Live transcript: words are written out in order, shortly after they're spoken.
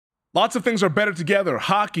Lots of things are better together.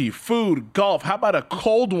 Hockey, food, golf. How about a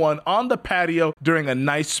cold one on the patio during a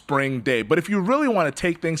nice spring day? But if you really want to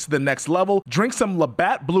take things to the next level, drink some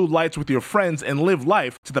Labatt Blue Lights with your friends and live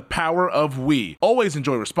life to the power of we. Always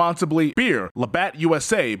enjoy responsibly. Beer, Labatt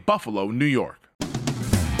USA, Buffalo, New York.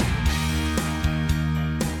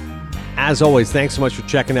 As always, thanks so much for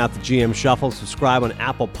checking out the GM Shuffle. Subscribe on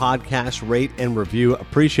Apple Podcasts, rate and review.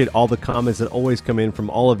 Appreciate all the comments that always come in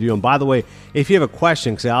from all of you. And by the way, if you have a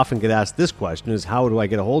question, because I often get asked this question, is how do I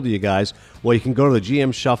get a hold of you guys? Well, you can go to the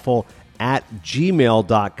GM Shuffle at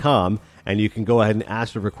gmail.com, and you can go ahead and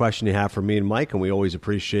ask whatever question you have for me and Mike, and we always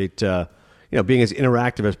appreciate being as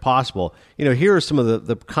interactive as possible. Here are some of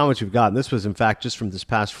the comments we've gotten. This was, in fact, just from this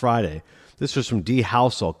past Friday. This was from D.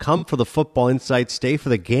 Housel. Come for the football insight, stay for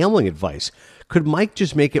the gambling advice. Could Mike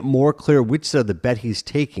just make it more clear which side of the bet he's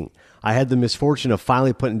taking? I had the misfortune of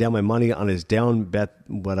finally putting down my money on his down bet,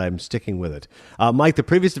 but I'm sticking with it. Mike, the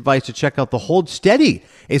previous advice to check out the Hold Steady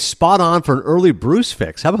is spot on for an early Bruce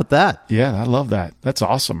fix. How about that? Yeah, I love that. That's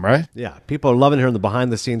awesome, right? Yeah, people are loving hearing the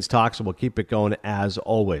behind-the-scenes talk, so we'll keep it going as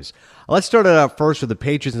always. Let's start it out first with the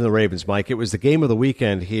Patriots and the Ravens, Mike. It was the game of the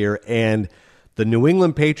weekend here, and the New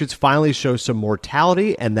England Patriots finally show some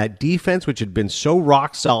mortality, and that defense, which had been so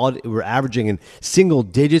rock solid, we're averaging in single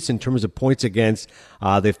digits in terms of points against,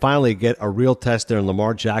 they finally get a real test there in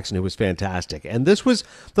Lamar Jackson, who was fantastic. And this was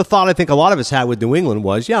the thought I think a lot of us had with New England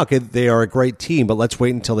was, yeah, okay, they are a great team, but let's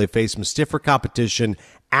wait until they face some stiffer competition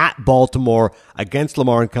at Baltimore against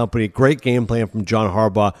Lamar and company. Great game plan from John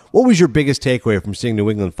Harbaugh. What was your biggest takeaway from seeing New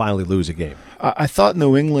England finally lose a game? I thought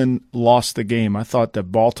New England lost the game. I thought that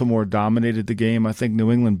Baltimore dominated the game. I think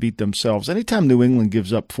New England beat themselves. Anytime New England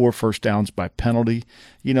gives up 4 first downs by penalty,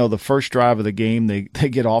 the first drive of the game, they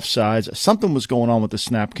get offsides. Something was going on with the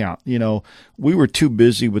snap count. We were too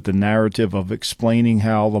busy with the narrative of explaining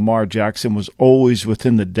how Lamar Jackson was always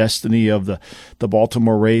within the destiny of the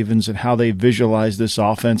Baltimore Ravens and how they visualized this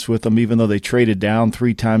offense with them, even though they traded down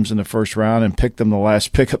 3 times in the first round and picked them the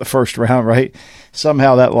last pick of the first round, right?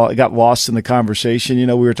 Somehow that got lost in the conversation.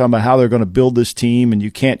 We were talking about how they're going to build this team, and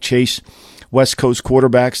you can't chase West Coast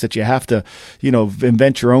quarterbacks, that you have to,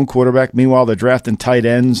 invent your own quarterback. Meanwhile, they're drafting tight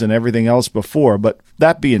ends and everything else before. But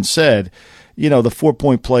that being said, the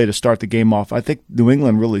 4-point play to start the game off, I think New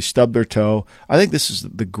England really stubbed their toe. I think this is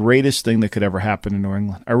the greatest thing that could ever happen in New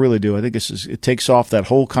England. I really do. I think it takes off that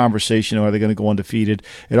whole conversation of are they going to go undefeated.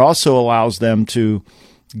 It also allows them to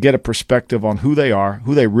get a perspective on who they are,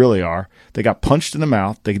 who they really are. They got punched in the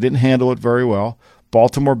mouth. They didn't handle it very well.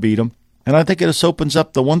 Baltimore beat them. And I think it just opens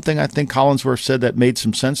up the one thing I think Collinsworth said that made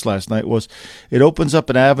some sense last night was it opens up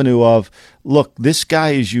an avenue of, look, this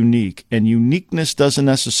guy is unique, and uniqueness doesn't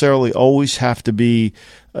necessarily always have to be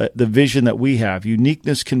the vision that we have.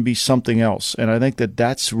 Uniqueness can be something else, and I think that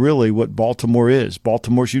that's really what Baltimore is.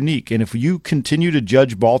 Baltimore's unique, and if you continue to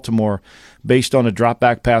judge Baltimore based on a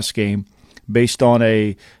drop-back pass game, based on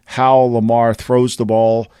how Lamar throws the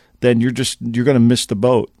ball, then you're going to miss the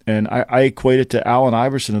boat. And I equate it to Allen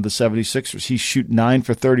Iverson of the 76ers. He shoot 9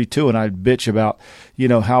 for 32, and I'd bitch about,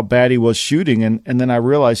 how bad he was shooting. And then I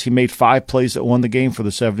realized he made 5 plays that won the game for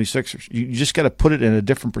the 76ers. You just got to put it in a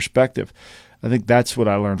different perspective. I think that's what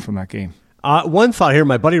I learned from that game. One thought here,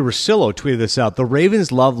 my buddy Rosillo tweeted this out. The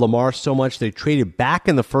Ravens love Lamar so much they traded back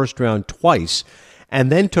in the first round twice and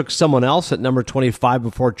then took someone else at number 25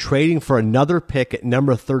 before trading for another pick at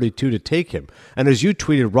number 32 to take him. And as you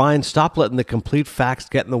tweeted, Ryan, stop letting the complete facts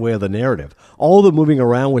get in the way of the narrative. All the moving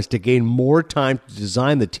around was to gain more time to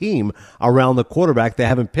design the team around the quarterback they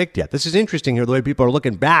haven't picked yet. This is interesting here, the way people are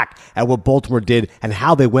looking back at what Baltimore did and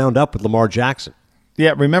how they wound up with Lamar Jackson.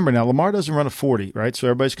 Yeah, remember now, Lamar doesn't run a 40, right? So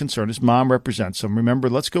everybody's concerned. His mom represents him. Remember,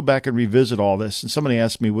 let's go back and revisit all this. And somebody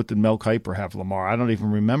asked me, what did Mel Kiper have Lamar? I don't even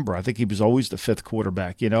remember. I think he was always the 5th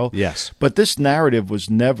quarterback, Yes. But this narrative was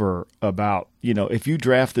never about, if you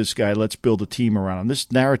draft this guy, let's build a team around him. This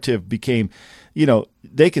narrative became,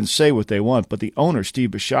 they can say what they want, but the owner,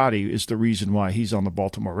 Steve Bisciotti, is the reason why he's on the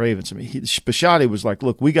Baltimore Ravens. I mean, Bisciotti was like,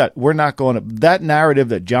 look, we're not going to – that narrative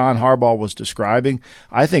that John Harbaugh was describing,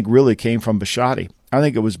 I think really came from Bisciotti. I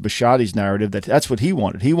think it was Bisciotti's narrative that's what he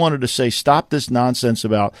wanted. He wanted to say, stop this nonsense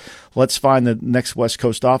about let's find the next West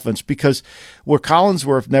Coast offense, because where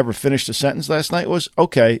Collinsworth never finished a sentence last night was,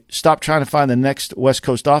 okay, stop trying to find the next West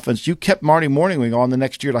Coast offense. You kept Marty Morningwing on the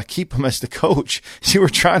next year to keep him as the coach. You were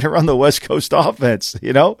trying to run the West Coast offense,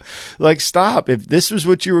 Like, stop. If this was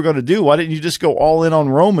what you were going to do, why didn't you just go all in on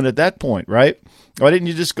Roman at that point, right? Why didn't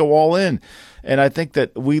you just go all in? And I think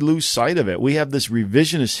that we lose sight of it. We have this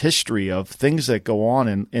revisionist history of things that go on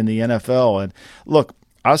in the NFL. And look,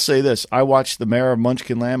 I'll say this. I watched the mayor of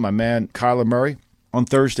Munchkinland, my man Kyler Murray. on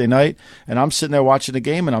Thursday night, and I'm sitting there watching the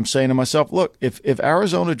game, and I'm saying to myself, look, if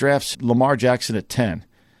Arizona drafts Lamar Jackson at 10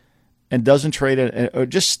 and doesn't trade it, or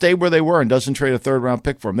just stay where they were and doesn't trade a third-round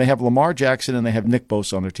pick for him, they have Lamar Jackson and they have Nick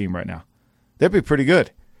Bosa on their team right now. They'd be pretty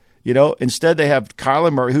good. Instead they have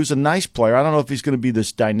Kyler Murray, who's a nice player. I don't know if he's going to be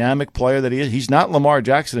this dynamic player that he is. He's not Lamar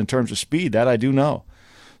Jackson in terms of speed. That I do know.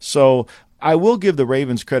 So I will give the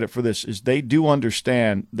Ravens credit for this, is they do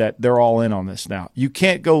understand that they're all in on this now. You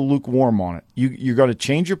can't go lukewarm on it. You're going to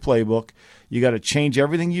change your playbook. You got to change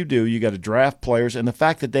everything you do. You got to draft players. And the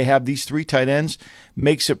fact that they have these 3 tight ends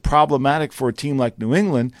makes it problematic for a team like New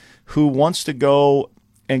England, who wants to go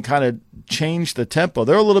and kind of change the tempo.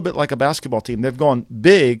 They're a little bit like a basketball team. They've gone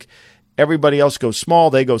big. Everybody else goes small.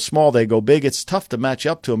 They go small. They go big. It's tough to match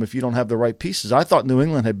up to them if you don't have the right pieces. I thought New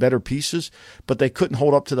England had better pieces, but they couldn't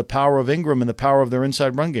hold up to the power of Ingram and the power of their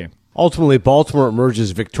inside run game. Ultimately, Baltimore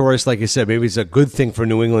emerges victorious. Like you said, maybe it's a good thing for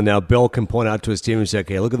New England now. Bill can point out to his team and say,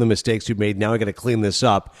 okay, look at the mistakes you made. Now we got to clean this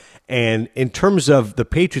up. And in terms of the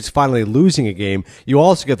Patriots finally losing a game, you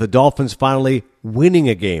also get the Dolphins finally winning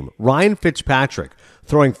a game. Ryan Fitzpatrick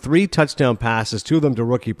throwing 3 touchdown passes, 2 of them to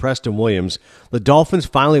rookie Preston Williams. The Dolphins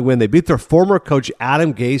finally win. They beat their former coach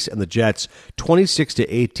Adam Gase and the Jets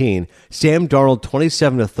 26-18. Sam Darnold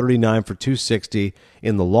 27-39 for 260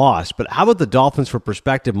 in the loss. But how about the Dolphins for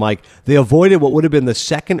perspective, Mike? They avoided what would have been the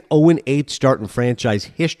second 0-8 start in franchise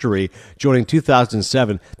history, joining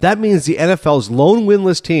 2007. That means the NFL's lone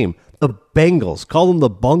winless team, the Bengals, call them the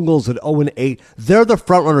Bungles at 0-8. They're the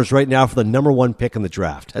front runners right now for the number 1 pick in the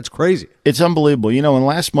draft. That's crazy. It's unbelievable. And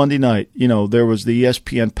last Monday night, there was the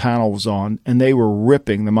ESPN panel was on, and they were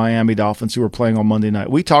ripping the Miami Dolphins who were playing on Monday night.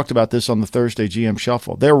 We talked about this on the Thursday GM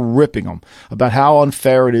Shuffle. They're ripping them about how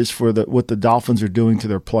unfair it is for what the Dolphins are doing to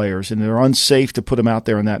their players, and they're unsafe to put them out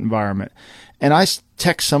there in that environment. And I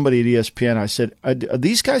text somebody at ESPN. I said, are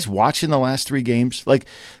these guys watching the last 3 games? Like,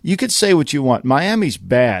 you could say what you want. Miami's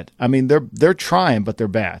bad. I mean, they're trying, but they're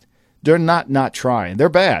bad. They're not trying. They're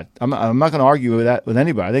bad. I'm not going to argue with that with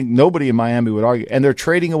anybody. I think nobody in Miami would argue. And they're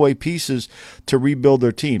trading away pieces to rebuild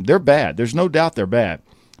their team. They're bad. There's no doubt they're bad.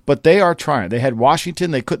 But they are trying. They had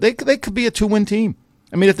Washington. They could be a 2-win team.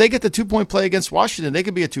 I mean, if they get the 2-point play against Washington, they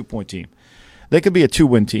could be a 2-point team. They could be a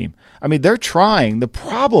 2-win team. I mean, they're trying. The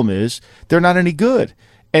problem is they're not any good.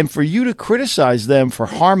 And for you to criticize them for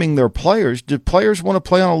harming their players, do players want to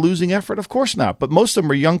play on a losing effort? Of course not. But most of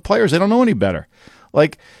them are young players. They don't know any better.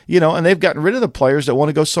 And they've gotten rid of the players that want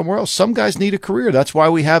to go somewhere else. Some guys need a career. That's why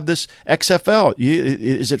we have this XFL.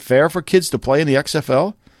 Is it fair for kids to play in the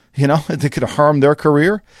XFL? They could harm their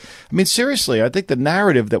career. I mean, seriously, I think the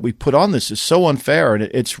narrative that we put on this is so unfair and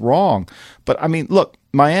it's wrong. But, I mean, look,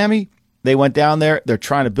 Miami, they went down there. They're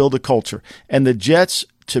trying to build a culture. And the Jets,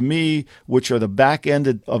 to me, which are the back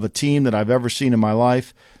end of a team that I've ever seen in my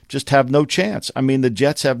life, just have no chance. I mean, the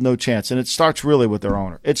Jets have no chance. And it starts really with their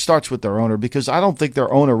owner. It starts with their owner because I don't think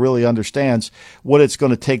their owner really understands what it's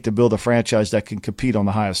going to take to build a franchise that can compete on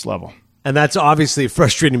the highest level. And that's obviously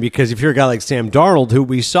frustrating because if you're a guy like Sam Darnold, who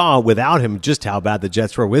we saw without him just how bad the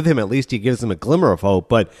Jets were, with him at least he gives them a glimmer of hope.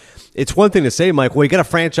 But it's one thing to say, Mike, well, you got a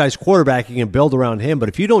franchise quarterback, you can build around him. But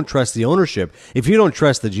if you don't trust the ownership, if you don't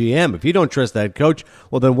trust the GM, if you don't trust the head coach,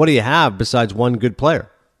 well, then what do you have besides one good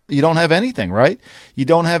player? You don't have anything, right? You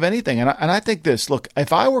don't have anything. And I think this, look,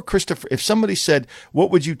 if I were Christopher, if somebody said,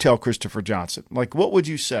 what would you tell Christopher Johnson? Like, what would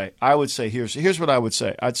you say? I would say, here's what I would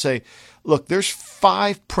say. I'd say, look, there's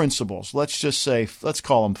 5 principles. Let's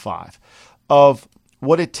call them 5 of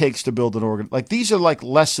what it takes to build an organ. Like, these are like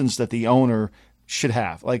lessons that the owner should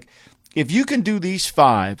have. Like, if you can do these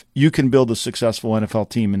 5, you can build a successful NFL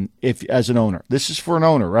team. And if as an owner, this is for an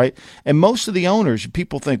owner, right? And most of the owners,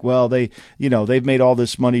 people think, well, they've made all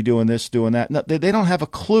this money doing this, doing that. No, they don't have a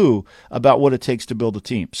clue about what it takes to build a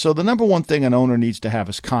team. So the number one thing an owner needs to have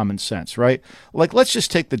is common sense, right? Like, let's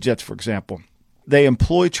just take the Jets, for example. They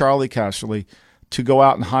employ Charlie Casserly to go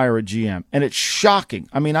out and hire a GM. And it's shocking.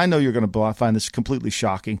 I mean, I know you're going to find this completely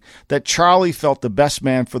shocking, that Charlie felt the best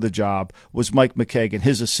man for the job was Mike McKagan,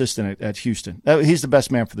 his assistant at Houston. He's the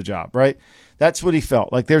best man for the job, right? That's what he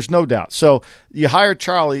felt. Like, there's no doubt. So you hired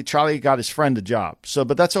Charlie. Charlie got his friend a job.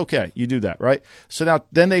 But that's okay. You do that, right? So now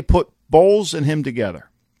then they put Bowles and him together,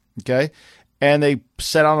 okay? And they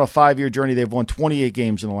set on a 5-year journey. They've won 28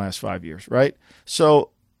 games in the last 5 years, right? So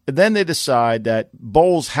then they decide that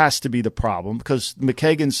Bowles has to be the problem because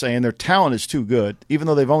McKagan's saying their talent is too good. Even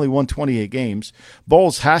though they've only won 28 games,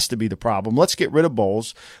 Bowles has to be the problem. Let's get rid of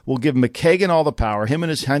Bowles. We'll give McKagan all the power. Him and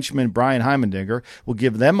his henchman, Brian Heimendinger, we'll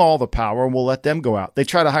give them all the power and we'll let them go out. They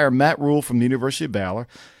try to hire Matt Rule from the University of Baylor.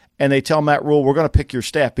 and they tell Matt Rule, we're going to pick your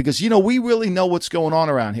staff because, we really know what's going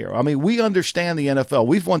on around here. I mean, we understand the NFL.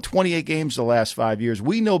 We've won 28 games the last 5 years.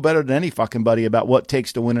 We know better than any fucking buddy about what it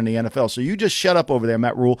takes to win in the NFL. So you just shut up over there,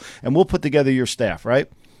 Matt Rule, and we'll put together your staff, right?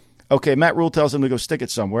 Okay, Matt Rule tells him to go stick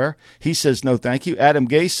it somewhere. He says, no, thank you. Adam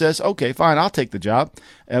Gase says, okay, fine, I'll take the job.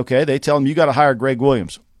 Okay, they tell him, you got to hire Greg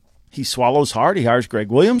Williams. He swallows hard. He hires Greg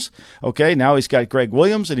Williams. Okay, now he's got Greg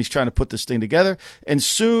Williams, and he's trying to put this thing together. And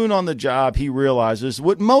soon on the job, he realizes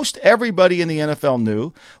what most everybody in the NFL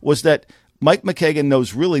knew was that Mike McKagan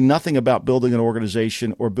knows really nothing about building an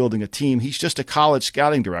organization or building a team. He's just a college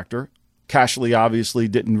scouting director. Cashley obviously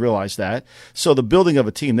didn't realize that. So the building of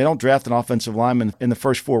a team, they don't draft an offensive lineman in the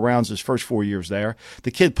first 4 rounds, his first 4 years there.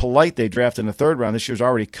 The kid Polite they drafted in the 3rd round. This year's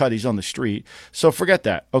already cut. He's on the street. So forget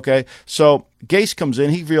that, okay? So Gase comes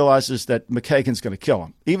in. He realizes that McKagan's going to kill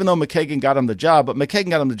him, even though McKagan got him the job. But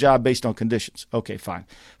McKagan got him the job based on conditions. Okay, fine.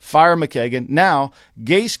 Fire McKagan. Now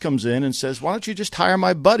Gase comes in and says, why don't you just hire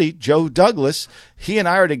my buddy, Joe Douglas? He and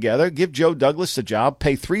I are together. Give Joe Douglas the job.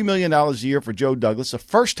 Pay $3 million a year for Joe Douglas, a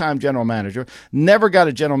first-time general manager. Never got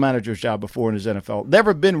a general manager's job before in his NFL.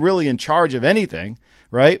 Never been really in charge of anything,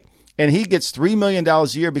 right? And he gets $3 million a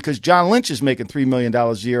year because John Lynch is making $3 million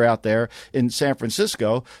a year out there in San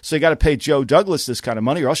Francisco. So you got to pay Joe Douglas this kind of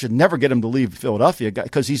money, or else you'd never get him to leave Philadelphia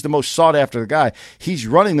because he's the most sought-after guy. He's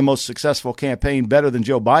running the most successful campaign better than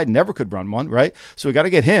Joe Biden never could run one, right? So we got to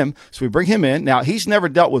get him. So we bring him in. Now, he's never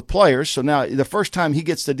dealt with players. So now the first time he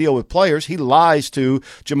gets to deal with players, he lies to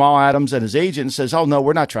Jamal Adams and his agent and says, oh, no,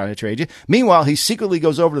 we're not trying to trade you. Meanwhile, he secretly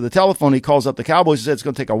goes over to the telephone. He calls up the Cowboys and says it's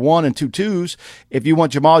going to take a 1 and 2 twos. If you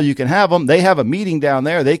want Jamal, you can have them. They have a meeting down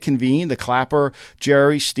there. They convene. The Clapper,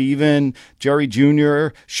 Jerry, Steven, Jerry Jr.,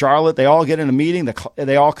 Charlotte, they all get in a meeting.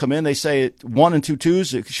 They all come in. They say 1 and 2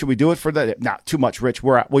 twos. Should we do it for that? Not too much, Rich.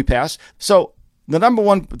 We pass. So the number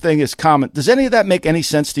one thing is comment. Does any of that make any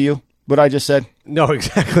sense to you, what I just said? No,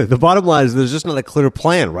 exactly. The bottom line is there's just not a clear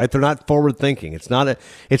plan, right? They're not forward thinking. It's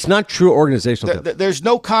not true organizational. There's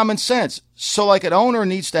no common sense. So like an owner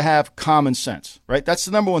needs to have common sense, right? That's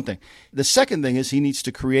the number one thing. The second thing is he needs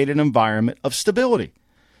to create an environment of stability.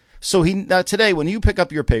 So today, when you pick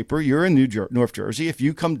up your paper, you're in North Jersey. If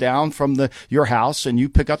you come down from your house and you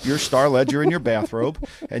pick up your Star Ledger in your bathrobe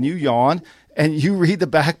and you yawn and you read the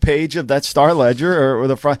back page of that Star Ledger or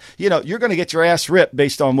the front, you're going to get your ass ripped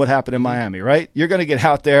based on what happened in Miami, right? You're going to get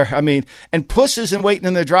out there. I mean, and Puss isn't waiting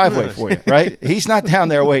in the driveway for you, right? He's not down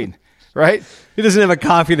there waiting. Right? He doesn't have a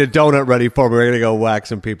coffee and a donut ready for me. We're going to go whack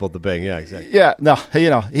some people at the Bing. Yeah, exactly. Yeah, no,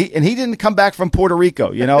 he didn't come back from Puerto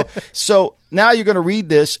Rico, So now you're going to read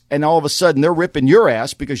this, and all of a sudden they're ripping your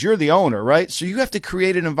ass because you're the owner, right? So you have to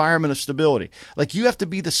create an environment of stability. Like you have to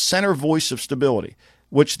be the center voice of stability,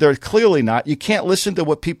 which they're clearly not. You can't listen to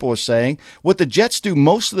what people are saying. What the Jets do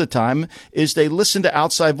most of the time is they listen to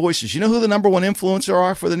outside voices. You know who the number one influencer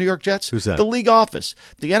are for the New York Jets? Who's that? The league office,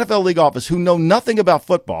 the NFL league office, who know nothing about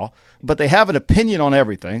football, but they have an opinion on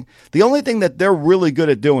everything. The only thing that they're really good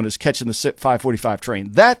at doing is catching the 545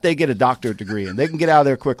 train. That they get a doctorate degree in. They can get out of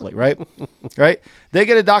there quickly, right? Right? They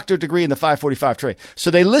get a doctorate degree in the 545 train. So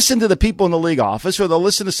they listen to the people in the league office, or they'll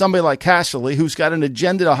listen to somebody like Cashley, who's got an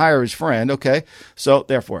agenda to hire his friend, okay? So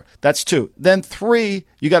therefore, that's 2. Then 3,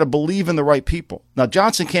 you got to believe in the right people. Now,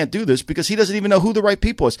 Johnson can't do this because he doesn't even know who the right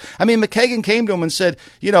people is. I mean, McKagan came to him and said,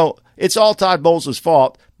 it's all Todd Bowles'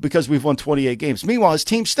 fault because we've won 28 games. Meanwhile, his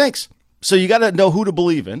team stinks. So you got to know who to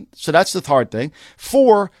believe in. So that's the hard thing.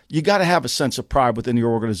 4, you got to have a sense of pride within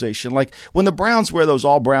your organization. Like when the Browns wear those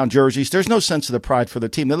all brown jerseys, there's no sense of the pride for the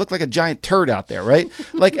team. They look like a giant turd out there, right?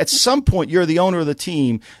 Like at some point, you're the owner of the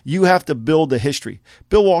team. You have to build the history.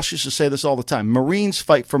 Bill Walsh used to say this all the time. Marines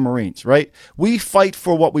fight for Marines, right? We fight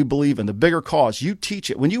for what we believe in, the bigger cause. You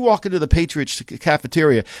teach it. When you walk into the Patriots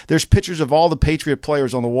cafeteria, there's pictures of all the Patriot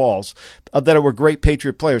players on the walls that were great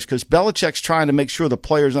Patriot players because Belichick's trying to make sure the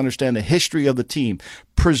players understand the history of the team,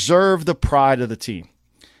 preserve the pride of the team.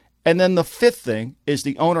 And then the 5th thing is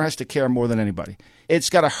the owner has to care more than anybody. It's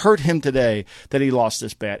got to hurt him today that he lost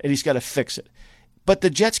this bad, and he's got to fix it. But the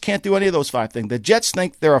Jets can't do any of those 5 things. The Jets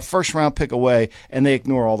think they're a first-round pick away, and they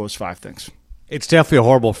ignore all those 5 things. It's definitely a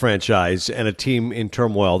horrible franchise and a team in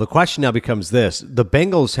turmoil. The question now becomes this. The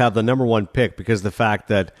Bengals have the number 1 pick because of the fact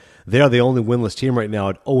that they are the only winless team right now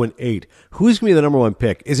at 0-8. Who's going to be the number 1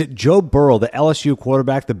 pick? Is it Joe Burrow, the LSU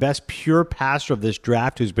quarterback, the best pure passer of this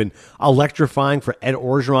draft who's been electrifying for Ed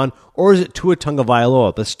Orgeron? Or is it Tua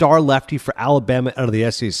Tagovailoa, the star lefty for Alabama out of the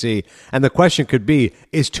SEC? And the question could be,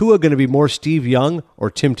 is Tua going to be more Steve Young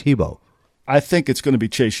or Tim Tebow? I think it's going to be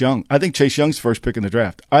Chase Young. I think Chase Young's first pick in the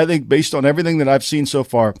draft. I think based on everything that I've seen so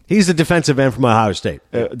far. He's the defensive end from Ohio State.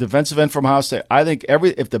 Defensive end from Ohio State. I think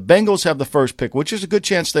if the Bengals have the first pick, which is a good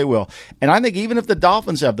chance they will, and I think even if the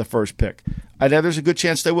Dolphins have the first pick, I know there's a good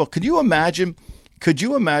chance they will. Could you imagine,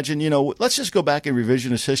 let's just go back in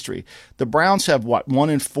revisionist history. The Browns have,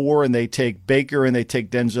 1-4, and they take Baker and they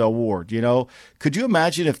take Denzel Ward, Could you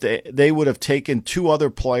imagine if they would have taken two other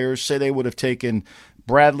players, say they would have taken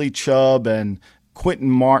Bradley Chubb and Quentin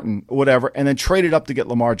Martin, whatever, and then traded up to get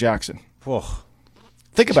Lamar Jackson? Oh.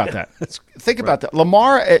 Think about that. Think about that.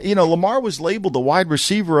 Lamar was labeled the wide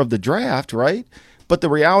receiver of the draft, right? But the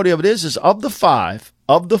reality of it is of the five,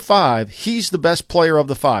 he's the best player of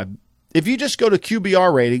the five. If you just go to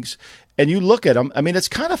QBR ratings and you look at them, I mean, it's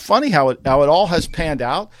kind of funny how it all has panned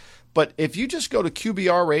out. But if you just go to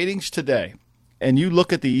QBR ratings today and you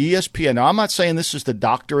look at the ESPN, now I'm not saying this is the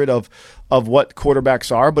doctorate of what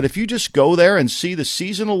quarterbacks are, but if you just go there and see the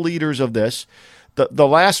seasonal leaders of this, the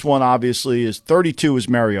last one obviously is 32 is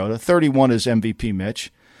Mariota, 31 is MVP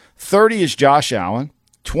Mitch, 30 is Josh Allen,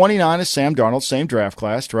 29 is Sam Darnold, same draft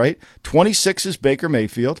class, right? 26 is Baker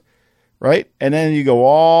Mayfield. Right? And then you go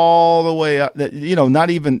all the way up.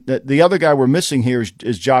 Not even the other guy we're missing here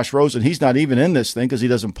is Josh Rosen. He's not even in this thing because he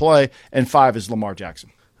doesn't play. And 5 is Lamar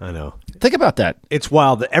Jackson. I know. Think about that. It's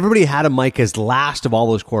wild that everybody had him, Mike, as last of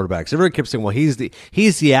all those quarterbacks. Everybody kept saying, well, he's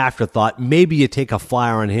the afterthought. Maybe you take a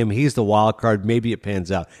flyer on him. He's the wild card. Maybe it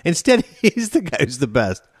pans out. Instead, he's the guy who's the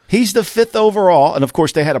best. He's the 5th overall, and of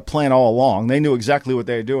course they had a plan all along. They knew exactly what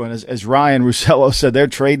they were doing. As Ryan Russello said, they're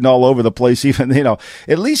trading all over the place. Even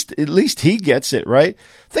at least he gets it right.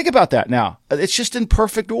 Think about that now. It's just in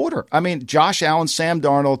perfect order. I mean, Josh Allen, Sam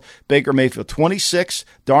Darnold, Baker Mayfield, 26.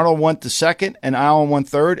 Darnold went to 2nd, and Allen went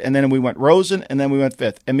 3rd, and then we went Rosen, and then we went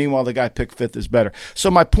 5th. And meanwhile, the guy picked 5th is better. So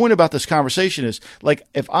my point about this conversation is, like,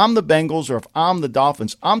 if I'm the Bengals or if I'm the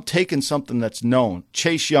Dolphins, I'm taking something that's known.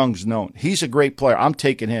 Chase Young's known. He's a great player. I'm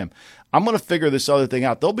taking him. I'm going to figure this other thing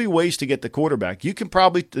out. There'll be ways to get the quarterback. You can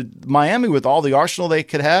probably Miami, with all the arsenal they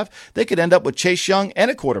could have, they could end up with Chase Young and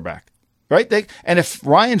a quarterback. Right? And if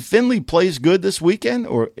Ryan Finley plays good this weekend,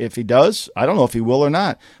 or if he does, I don't know if he will or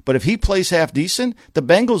not, but if he plays half decent, the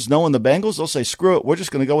Bengals, knowing the Bengals, they'll say, screw it, we're just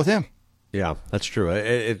going to go with him. Yeah, that's true.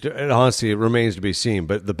 It honestly, it remains to be seen,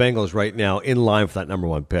 but the Bengals right now in line for that number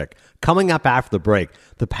 1 pick. Coming up after the break,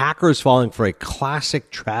 the Packers falling for a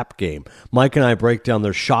classic trap game. Mike and I break down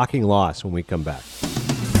their shocking loss when we come back.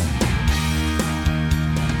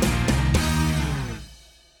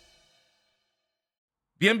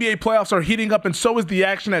 The NBA playoffs are heating up, and so is the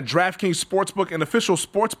action at DraftKings Sportsbook, an official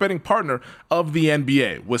sports betting partner of the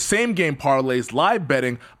NBA. With same-game parlays, live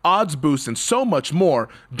betting, odds boosts, and so much more,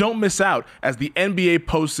 don't miss out as the NBA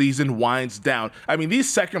postseason winds down. I mean,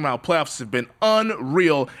 these second-round playoffs have been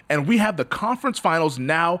unreal, and we have the conference finals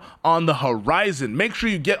now on the horizon. Make sure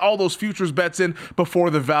you get all those futures bets in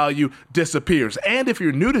before the value disappears. And if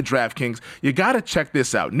you're new to DraftKings, you got to check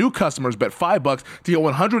this out. New customers bet $5 to get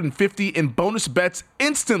 $150 in bonus bets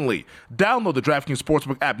instantly. Download the DraftKings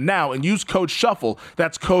Sportsbook app now and use code SHUFFLE.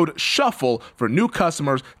 That's code SHUFFLE for new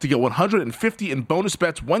customers to get $150 in bonus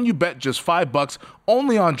bets when you bet just $5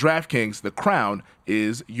 only on DraftKings. The crown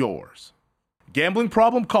is yours. Gambling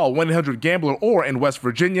problem? Call 1-800-GAMBLER, or in West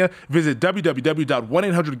Virginia, visit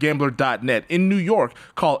www.1800gambler.net. In New York,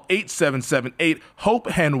 call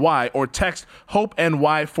 877-8-HOPE-NY or text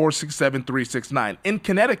HOPE-NY 467-369. In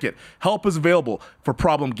Connecticut, help is available. For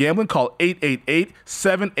problem gambling, call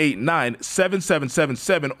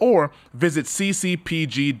 888-789-7777 or visit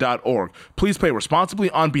ccpg.org. Please play responsibly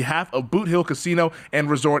on behalf of Boot Hill Casino and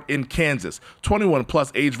Resort in Kansas. 21 plus,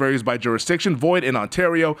 age varies by jurisdiction, void in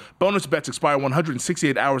Ontario. Bonus bets expire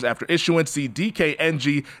 168 hours after issuance. See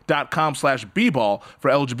dkng.com/bball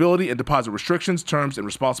for eligibility and deposit restrictions, terms, and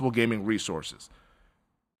responsible gaming resources.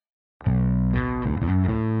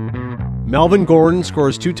 Melvin Gordon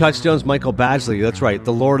scores 2 touchdowns. Michael Badgley, that's right,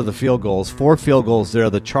 the lord of the field goals. 4 field goals there.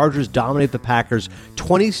 The Chargers dominate the Packers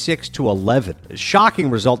 26-11. A shocking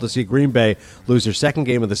result to see Green Bay lose their second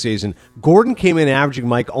game of the season. Gordon came in averaging,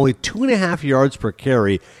 Mike, only 2.5 yards per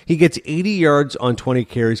carry. He gets 80 yards on 20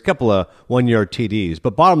 carries, a couple of 1-yard TDs.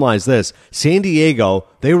 But bottom line is this: San Diego,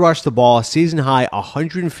 they rushed the ball, season high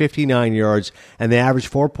 159 yards, and they averaged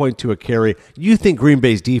 4.2 a carry. You think Green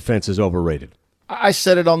Bay's defense is overrated? I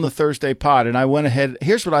said it on the Thursday pod, and I went ahead.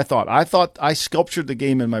 Here's what I thought. I sculptured the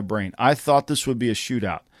game in my brain. I thought this would be a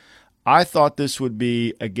shootout. I thought this would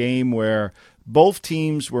be a game where Both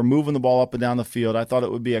teams were moving the ball up and down the field. I thought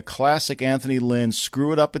it would be a classic Anthony Lynn,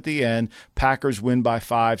 screw it up at the end. Packers win by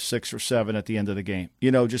 5, 6, or 7 at the end of the game.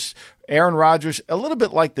 Just Aaron Rodgers, a little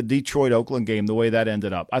bit like the Detroit-Oakland game, the way that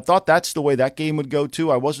ended up. I thought that's the way that game would go, too.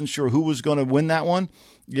 I wasn't sure who was going to win that one.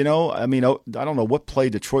 I don't know what play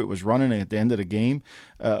Detroit was running at the end of the game.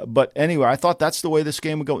 But anyway, I thought that's the way this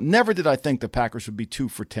game would go. Never did I think the Packers would be 2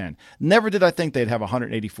 for 10. Never did I think they'd have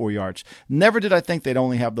 184 yards. Never did I think they'd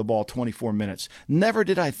only have the ball 24 minutes. Never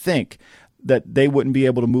did I think that they wouldn't be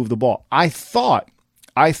able to move the ball. I thought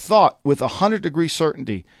with 100-degree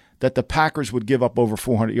certainty that the Packers would give up over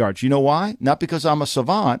 400 yards. You know why? Not because I'm a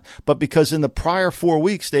savant, but because in the prior 4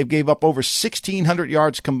 weeks, they've gave up over 1,600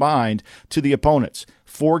 yards combined to the opponents.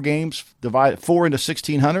 4 games, divided 4 into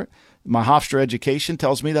 1,600. My Hofstra education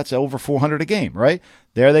tells me that's over 400 a game, right?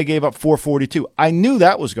 There they gave up 442. I knew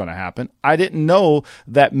that was going to happen. I didn't know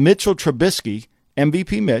that Mitchell Trubisky,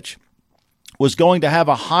 MVP Mitch, was going to have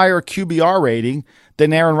a higher QBR rating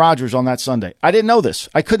than Aaron Rodgers on that Sunday. I didn't know this.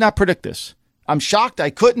 I could not predict this. I'm shocked I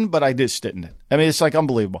couldn't, but I just didn't. I mean, it's like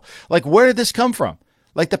unbelievable. Like, where did this come from?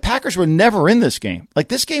 Like, the Packers were never in this game. Like,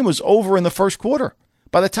 this game was over in the first quarter.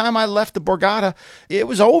 By the time I left the Borgata, it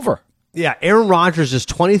was over. Yeah, Aaron Rodgers is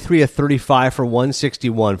 23 of 35 for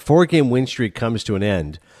 161. 4-game win streak comes to an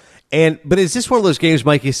end. But is this one of those games,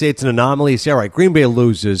 Mike, you say it's an anomaly? You say, all right, Green Bay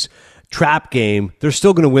loses, trap game, they're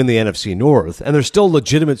still going to win the NFC North, and they're still a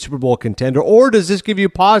legitimate Super Bowl contender? Or does this give you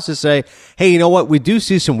pause to say, hey, you know what, we do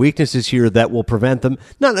see some weaknesses here that will prevent them,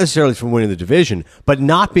 not necessarily from winning the division, but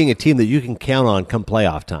not being a team that you can count on come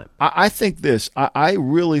playoff time? I think this. I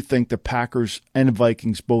really think the Packers and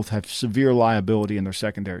Vikings both have severe liability in their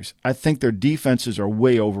secondaries. I think their defenses are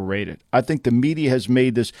way overrated. I think the media has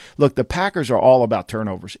made this. Look, the Packers are all about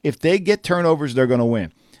turnovers. If they get turnovers, they're going to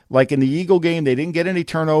win. Like in the Eagle game, they didn't get any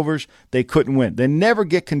turnovers. They couldn't win. They never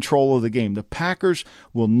get control of the game. The Packers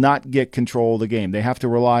will not get control of the game. They have to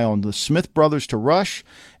rely on the Smith brothers to rush,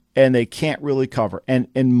 and they can't really cover. And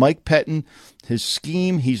Mike Pettin, his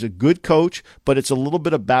scheme, he's a good coach, but it's a little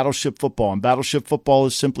bit of battleship football. And battleship football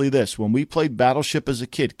is simply this. When we played battleship as a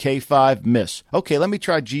kid, K5, miss. Okay, let me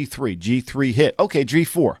try G3. G3, hit. Okay,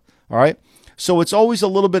 G4. All right? So it's always a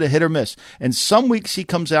little bit of hit or miss. And some weeks he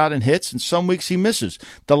comes out and hits, and some weeks he misses.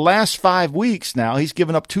 The last 5 weeks now, he's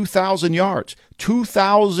given up 2,000 yards.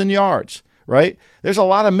 2,000 yards, right? There's a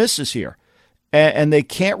lot of misses here. And they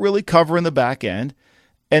can't really cover in the back end.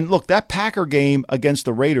 And look, that Packer game against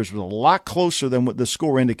the Raiders was a lot closer than what the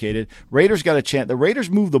score indicated. Raiders got a chance. The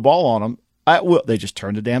Raiders moved the ball on them. They just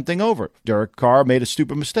turned the damn thing over. Derek Carr made a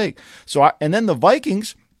stupid mistake. And then the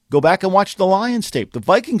Vikings, go back and watch the Lions tape. The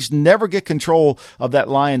Vikings never get control of that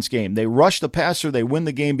Lions game. They rush the passer. They win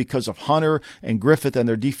the game because of Hunter and Griffith and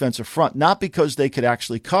their defensive front, not because they could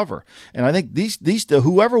actually cover. And I think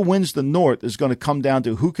whoever wins the North is going to come down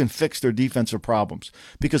to who can fix their defensive problems.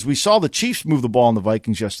 Because we saw the Chiefs move the ball on the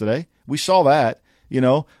Vikings yesterday. We saw that.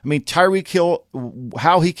 Tyreek Hill,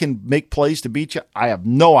 how he can make plays to beat you, I have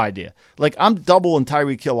no idea. Like, I'm doubling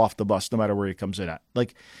Tyreek Hill off the bus no matter where he comes in at.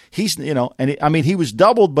 Like, he's, he was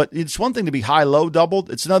doubled, but it's one thing to be high-low doubled.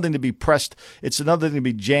 It's another thing to be pressed. It's another thing to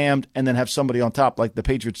be jammed and then have somebody on top like the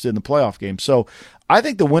Patriots did in the playoff game. So I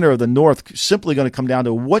think the winner of the North is simply going to come down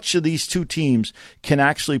to which of these two teams can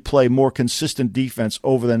actually play more consistent defense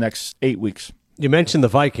over the next 8 weeks. You mentioned the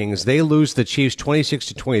Vikings. They lose the Chiefs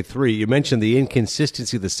 26-23. You mentioned the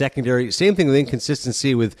inconsistency of the secondary. Same thing with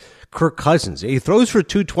inconsistency with Kirk Cousins. He throws for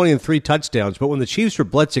 220 and 3 touchdowns, but when the Chiefs were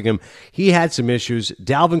blitzing him, he had some issues.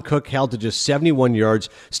 Dalvin Cook held to just 71 yards.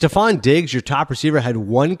 Stephon Diggs, your top receiver, had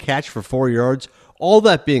 1 catch for 4 yards. All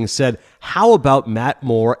that being said, how about Matt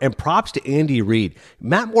Moore? And props to Andy Reid.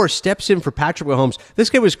 Matt Moore steps in for Patrick Mahomes.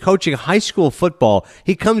 This guy was coaching high school football.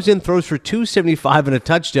 He comes in, throws for 275 and a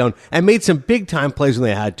touchdown, and made some big-time plays when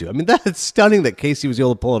they had to. I mean, that's stunning that Casey was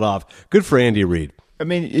able to pull it off. Good for Andy Reid. I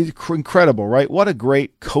mean, it's incredible, right? What a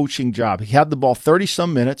great coaching job. He had the ball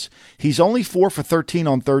 30-some minutes. He's only 4 for 13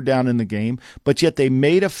 on third down in the game, but yet they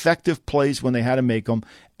made effective plays when they had to make them,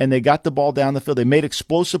 and they got the ball down the field. They made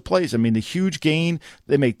explosive plays. I mean, the huge gain.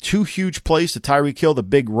 They made 2 huge plays to Tyreek Hill, the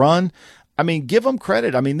big run. I mean, give them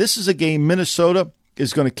credit. I mean, this is a game Minnesota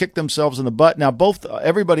is going to kick themselves in the butt. Now,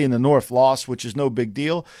 everybody in the North lost, which is no big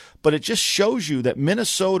deal, but it just shows you that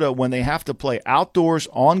Minnesota, when they have to play outdoors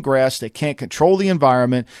on grass, they can't control the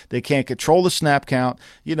environment, they can't control the snap count,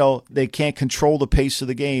 they can't control the pace of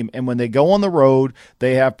the game, and when they go on the road,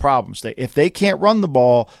 they have problems. If they can't run the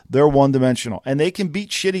ball, they're one-dimensional, and they can beat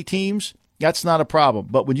shitty teams. That's not a problem.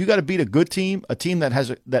 But when you got to beat a good team, a team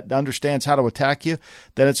that understands how to attack you,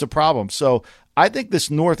 then it's a problem. So I think this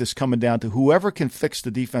North is coming down to whoever can fix the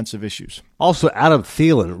defensive issues. Also, Adam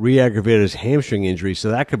Thielen re-aggravated his hamstring injury, so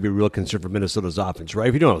that could be a real concern for Minnesota's offense, right?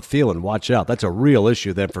 If you don't have Thielen, watch out. That's a real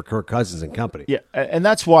issue then for Kirk Cousins and company. Yeah, and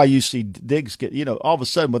that's why you see Diggs get, all of a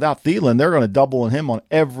sudden without Thielen, they're going to double on him on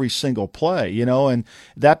every single play, and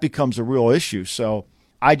that becomes a real issue. So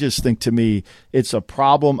I just think, to me, it's a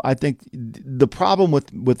problem. I think the problem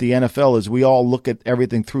with the NFL is we all look at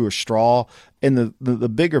everything through a straw, and the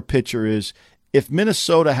bigger picture is, if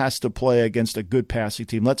Minnesota has to play against a good passing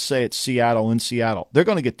team, let's say it's Seattle in Seattle, they're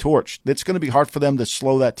going to get torched. It's going to be hard for them to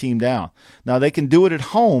slow that team down. Now, they can do it at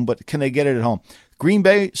home, but can they get it at home? Green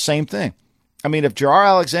Bay, same thing. I mean, if Jar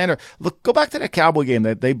Alexander, look, go back to that Cowboy game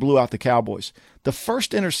that they blew out the Cowboys. The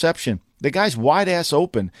first interception, the guy's wide ass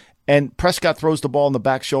open, and Prescott throws the ball in the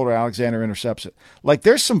back shoulder. Alexander intercepts it. Like,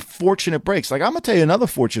 there's some fortunate breaks. Like, I'm going to tell you another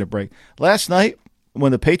fortunate break. Last night,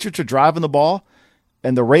 when the Patriots are driving the ball,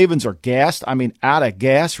 and the Ravens are gassed, out of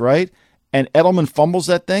gas, right? And Edelman fumbles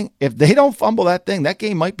that thing. If they don't fumble that thing, that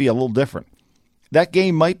game might be a little different.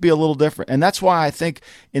 And that's why I think,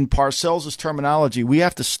 in Parcells' terminology, we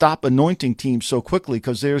have to stop anointing teams so quickly,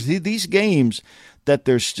 because there's these games that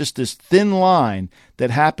there's just this thin line that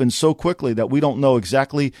happens so quickly that we don't know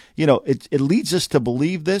exactly, it leads us to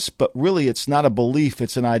believe this, but really it's not a belief,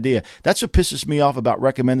 it's an idea. That's what pisses me off about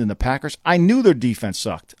recommending the Packers. I knew their defense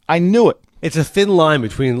sucked. I knew it. It's a thin line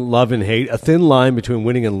between love and hate, a thin line between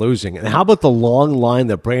winning and losing. And how about the long line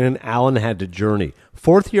that Brandon Allen had to journey?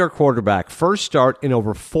 Fourth-year quarterback, first start in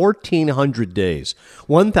over 1,400 days,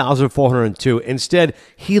 1,402. Instead,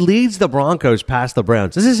 he leads the Broncos past the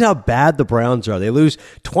Browns. This is how bad the Browns are. They lose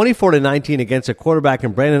 24-19 against a quarterback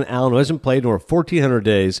in Brandon Allen who hasn't played in over 1,400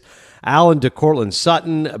 days. Allen to Cortland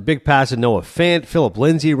Sutton, a big pass to Noah Fant. Phillip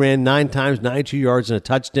Lindsay ran 9 times, 92 yards and a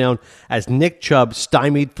touchdown, as Nick Chubb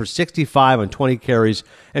stymied for 65 on 20 carries.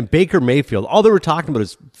 And Baker Mayfield, all they were talking about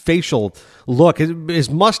his facial look. His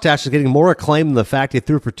mustache is getting more acclaim than the fact he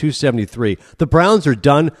threw for 273. The Browns are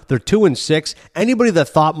done. They're 2-6. Anybody that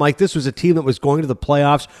thought, Mike, this was a team that was going to the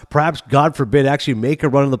playoffs, perhaps, God forbid, actually make a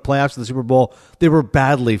run in the playoffs of the Super Bowl, they were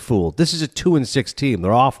badly fooled. This is a 2-6 team.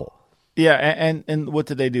 They're awful. Yeah, and what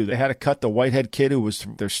did they do? They had to cut the Whitehead kid who was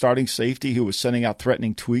their starting safety, who was sending out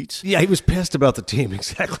threatening tweets. Yeah, he was pissed about the team,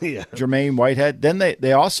 exactly. Yeah. Jermaine Whitehead. Then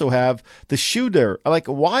they also have the shooter. Like,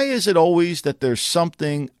 why is it always that there's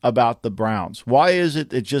something about the Browns? Why is it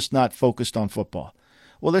just not focused on football?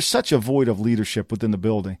 Well, there's such a void of leadership within the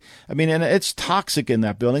building. And it's toxic in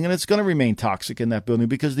that building, and it's going to remain toxic in that building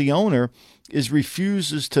because the owner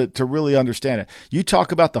refuses to really understand it. You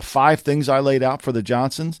talk about the 5 things I laid out for the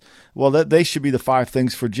Johnsons. Well, they should be the 5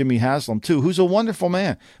 things for Jimmy Haslam, too, who's a wonderful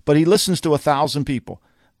man. But he listens to 1,000 people,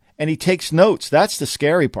 and he takes notes. That's the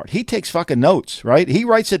scary part. He takes fucking notes, right? He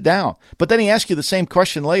writes it down. But then he asks you the same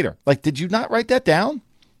question later. Like, did you not write that down?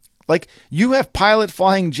 Like, you have Pilot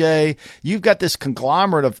Flying J. You've got this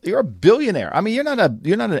conglomerate of. You're a billionaire. You're not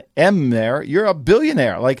an M there. You're a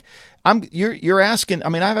billionaire. Like, You're asking.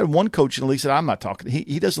 I've had one coach in the league said, "I'm not talking."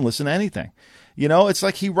 He doesn't listen to anything. It's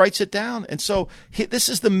like he writes it down, and so this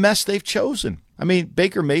is the mess they've chosen.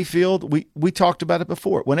 Baker Mayfield. We talked about it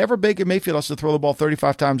before. Whenever Baker Mayfield has to throw the ball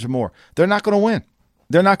 35 times or more, they're not going to win.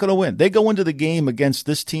 They're not going to win. They go into the game against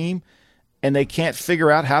this team, and they can't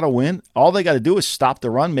figure out how to win. All they got to do is stop the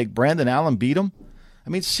run, make Brandon Allen beat them.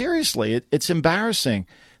 Seriously, it's embarrassing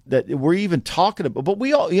that we're even talking about. But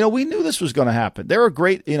we all, we knew this was going to happen. They were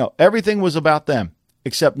great. Everything was about them,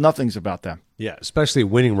 except nothing's about them. Yeah, especially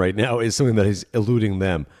winning right now is something that is eluding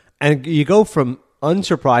them. And you go from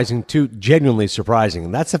unsurprising to genuinely surprising.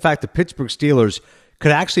 And that's the fact the Pittsburgh Steelers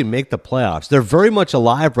could actually make the playoffs. They're very much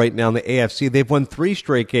alive right now in the AFC. They've won 3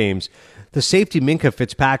 straight games. The safety Minka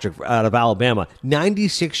Fitzpatrick out of Alabama,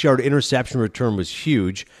 96-yard interception return was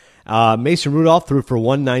huge. Mason Rudolph threw for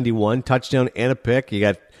 191, touchdown and a pick. You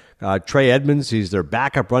got Trey Edmonds. He's their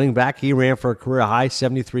backup running back. He ran for a career-high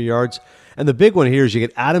 73 yards. And the big one here is you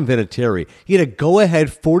get Adam Vinatieri. He had a go-ahead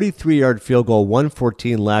 43-yard field goal,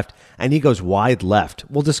 1:14 left, and he goes wide left.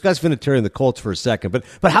 We'll discuss Vinatieri and the Colts for a second.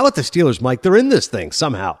 But how about the Steelers, Mike? They're in this thing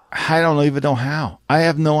somehow. I don't even know how. I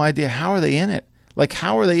have no idea. How are they in it? Like,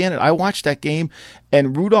 how are they in it? I watched that game,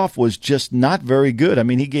 and Rudolph was just not very good.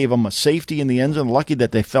 He gave them a safety in the end zone. Lucky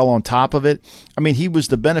that they fell on top of it. He was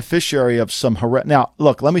the beneficiary of some Now,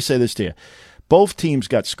 look, let me say this to you. Both teams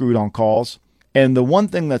got screwed on calls, And the one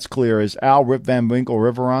thing that's clear is Al Rip Van Winkle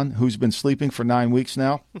Riveron, who's been sleeping for 9 weeks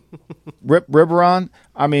now. Rip Riveron,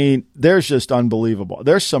 I mean, there's just unbelievable.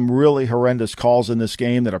 There's some really horrendous calls in this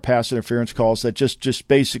game that are pass interference calls that just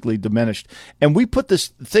basically diminished. And we put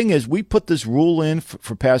this rule in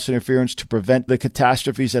for pass interference to prevent the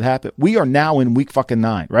catastrophes that happen. We are now in week fucking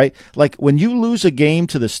 9, right? Like when you lose a game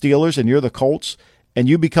to the Steelers and you're the Colts, and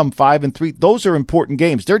you become 5-3, those are important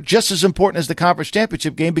games. They're just as important as the conference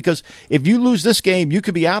championship game, because if you lose this game, you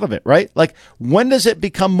could be out of it, right? Like, when does it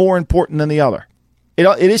become more important than the other?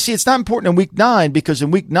 It's not important in week 9, because in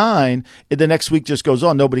week 9, the next week just goes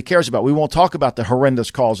on. Nobody cares about it. We won't talk about the horrendous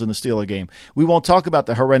calls in the Steeler game. We won't talk about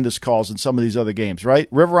the horrendous calls in some of these other games, right?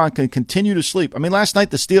 Riveron can continue to sleep. I mean, last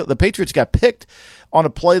night the Patriots got picked on a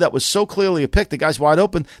play that was so clearly a pick. The guy's wide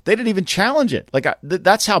open. They didn't even challenge it. Like,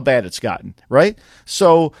 that's how bad it's gotten, right?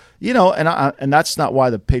 So, and that's not why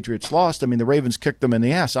the Patriots lost. I mean, the Ravens kicked them in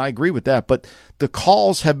the ass. I agree with that. But the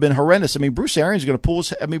calls have been horrendous. I mean, Bruce Arians is going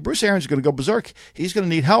to go berserk. He's going to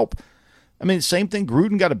need help. I mean, same thing.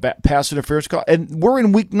 Gruden got a pass interference call. And we're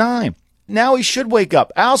in week 9. Now he should wake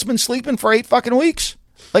up. Al's been sleeping for 8 fucking weeks.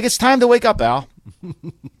 Like, it's time to wake up, Al.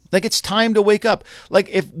 Like, it's time to wake up.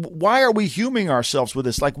 Like, why are we humoring ourselves with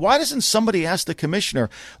this? Like, why doesn't somebody ask the commissioner,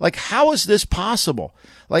 like, how is this possible?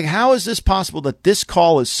 Like, how is this possible that this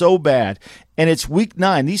call is so bad and it's week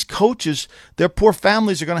 9? These coaches, their poor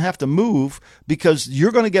families are going to have to move because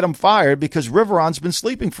you're going to get them fired because Riveron's been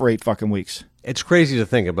sleeping for 8 fucking weeks. It's crazy to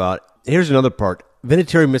think about. Here's another part.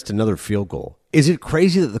 Vinatieri missed another field goal. Is it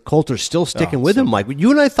crazy that the Colts are still sticking with him, Mike?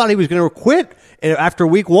 You and I thought he was going to quit after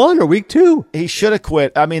week 1 or week 2. He should have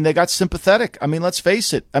quit. I mean, they got sympathetic. I mean, let's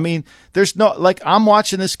face it. I mean, there's no, like, I'm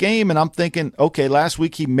watching this game and I'm thinking, okay, last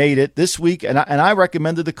week he made it. This week, and I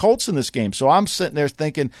recommended the Colts in this game. So I'm sitting there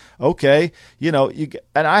thinking, okay, and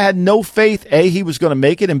I had no faith, A, he was going to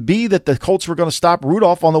make it, and B, that the Colts were going to stop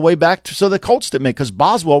Rudolph on the way back. So the Colts didn't make, because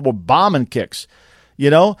Boswell were bombing kicks,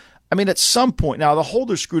 I mean, at some point, now the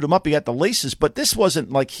holder screwed him up. He got the laces, but this wasn't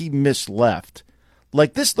like he missed left.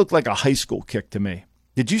 Like, this looked like a high school kick to me.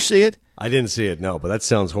 Did you see it? I didn't see it, no, but that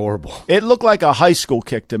sounds horrible. It looked like a high school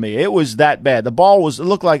kick to me. It was that bad. The ball it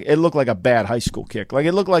looked like a bad high school kick. Like,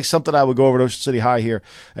 it looked like something I would go over to Ocean City High here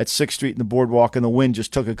at 6th Street in the boardwalk, and the wind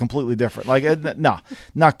just took it completely different. Like, no,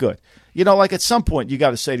 not good. Like, at some point, you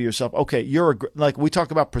got to say to yourself, okay, like we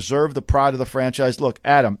talked about, preserve the pride of the franchise. Look,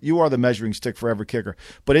 Adam, you are the measuring stick for every kicker,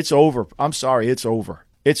 but it's over. I'm sorry, it's over.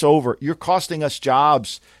 It's over. You're costing us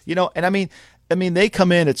jobs, and I mean, they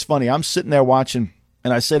come in. It's funny. I'm sitting there watching,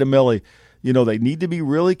 and I say to Millie, they need to be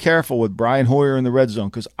really careful with Brian Hoyer in the red zone,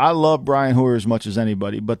 because I love Brian Hoyer as much as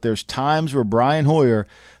anybody, but there's times where Brian Hoyer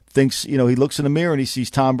thinks, he looks in the mirror and he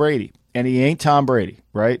sees Tom Brady. And he ain't Tom Brady,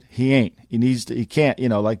 right? He ain't. He can't,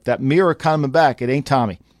 like that mirror coming back, it ain't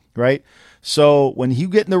Tommy, right? So when you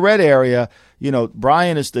get in the red area,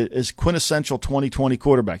 Brian is quintessential 2020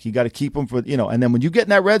 quarterback. You got to keep him and then when you get in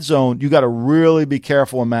that red zone, you got to really be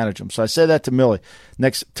careful and manage him. So I say that to Millie.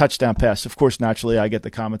 Next touchdown pass. Of course, naturally, I get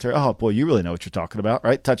the commentary. Oh, boy, you really know what you're talking about,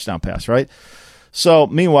 right? Touchdown pass, right? So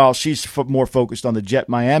meanwhile, she's more focused on the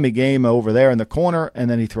Jet-Miami game over there in the corner, and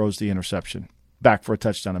then he throws the interception back for a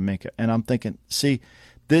touchdown to Minka. And I'm thinking, see,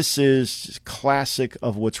 this is classic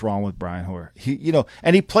of what's wrong with Brian Hoyer.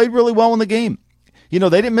 And he played really well in the game. They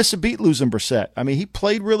didn't miss a beat losing Brissett. I mean, he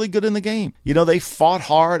played really good in the game. They fought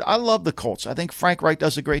hard. I love the Colts. I think Frank Reich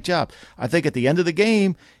does a great job. I think at the end of the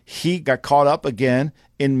game, he got caught up again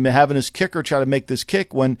in having his kicker try to make this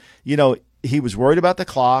kick when, he was worried about the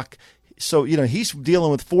clock. So, he's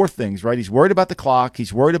dealing with 4 things, right? He's worried about the clock.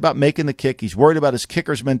 He's worried about making the kick. He's worried about his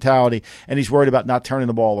kicker's mentality. And he's worried about not turning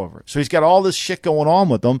the ball over. So he's got all this shit going on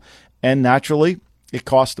with him. And naturally, it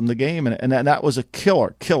cost him the game. And that was a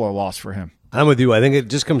killer loss for him. I'm with you. I think it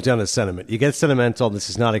just comes down to sentiment. You get sentimental. This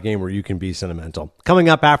is not a game where you can be sentimental. Coming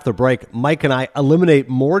up after the break, Mike and I eliminate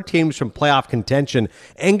more teams from playoff contention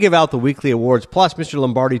and give out the weekly awards. Plus, Mr.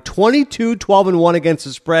 Lombardi, 22-12-1 against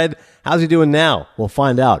the spread. How's he doing now? We'll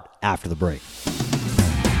find out after the break.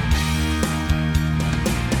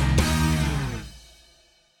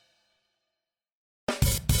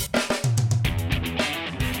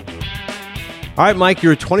 All right, Mike,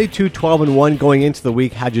 you're 22-12-1 going into the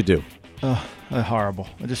week. How'd you do? Horrible.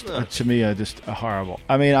 To me, horrible.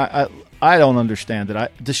 I mean, I don't understand it.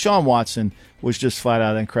 Deshaun Watson was just flat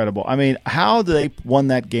out incredible. I mean, how they won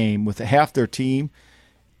that game with half their team,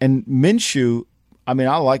 and Minshew. I mean,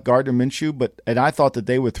 I like Gardner Minshew, and I thought that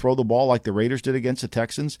they would throw the ball like the Raiders did against the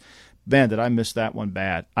Texans. man, did I miss that one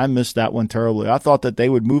bad. I missed that one terribly. I thought that they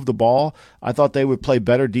would move the ball. I thought they would play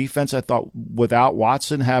better defense. I thought without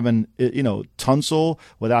Watson having, Tunsil,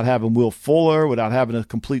 without having Will Fuller, without having a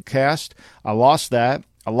complete cast, I lost that.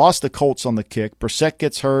 I lost the Colts on the kick. Brissett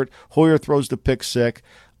gets hurt. Hoyer throws the pick six.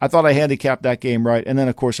 I thought I handicapped that game right, and then,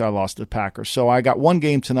 of course, I lost the Packers. So I got one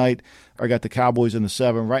game tonight. I got the Cowboys in the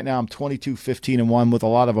 7. Right now I'm 22-15-1 with a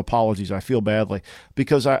lot of apologies. I feel badly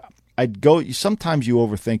because sometimes you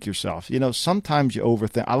overthink yourself. Sometimes you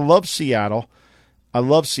overthink. I love Seattle.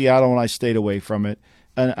 When I stayed away from it.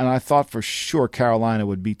 And I thought for sure Carolina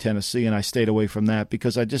would beat Tennessee, and I stayed away from that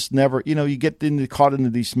because I just never, you get caught into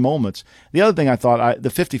these moments. The other thing I thought, the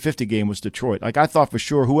 50-50 game was Detroit. Like I thought for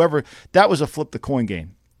sure that was a flip the coin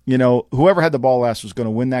game. Whoever had the ball last was going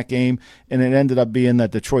to win that game, and it ended up being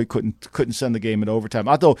that Detroit couldn't send the game in overtime.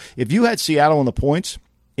 Although if you had Seattle on the points,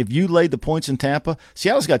 if you laid the points in Tampa,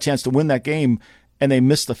 Seattle's got a chance to win that game, and they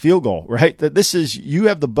missed the field goal, right? You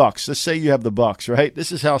have the Bucks. Let's say you have the Bucks, right?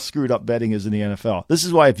 This is how screwed up betting is in the NFL. This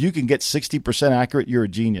is why if you can get 60% accurate, you're a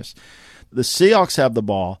genius. The Seahawks have the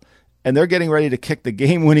ball, and they're getting ready to kick the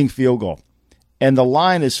game-winning field goal. And the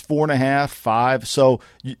line is 4.5, 5. So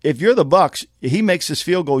if you're the Bucks, he makes his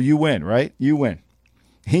field goal, you win, right? You win.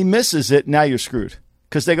 He misses it, now you're screwed.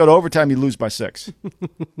 Because they go to overtime, you lose by 6.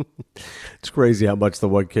 It's crazy how much the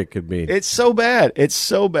one kick could mean. It's so bad. It's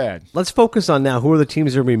so bad. Let's focus on now who are the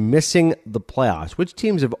teams that are going to be missing the playoffs. Which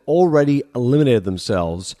teams have already eliminated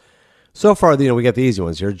themselves? So far, we got the easy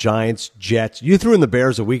ones here. Giants, Jets. You threw in the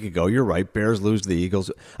Bears a week ago. You're right. Bears lose to the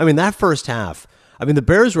Eagles. That first half, the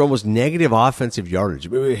Bears were almost negative offensive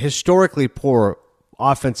yardage. Historically poor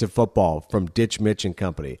offensive football from Ditch Mitch and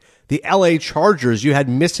company. The L.A. Chargers, you had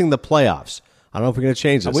missing the playoffs. I don't know if we're going to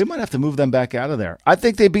change this. We might have to move them back out of there. I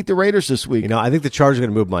think they beat the Raiders this week. I think the Chargers are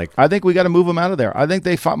going to move, Mike. I think we got to move them out of there. I think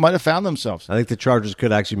they might have found themselves. I think the Chargers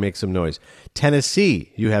could actually make some noise.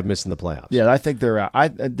 Tennessee, you have missing the playoffs. Yeah, I think they're out. I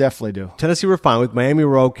definitely do. Tennessee, we're fine with. Miami,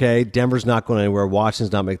 we're okay. Denver's not going anywhere.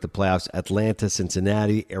 Washington's not make the playoffs. Atlanta,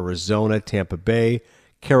 Cincinnati, Arizona, Tampa Bay,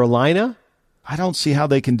 Carolina. I don't see how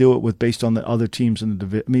they can do it based on the other teams in the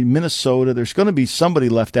division. Minnesota, there's going to be somebody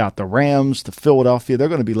left out. The Rams, the Philadelphia, they're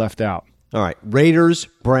going to be left out. All right, Raiders,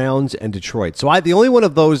 Browns, and Detroit. So the only one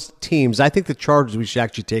of those teams, I think the Chargers we should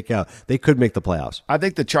actually take out. They could make the playoffs. I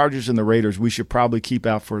think the Chargers and the Raiders we should probably keep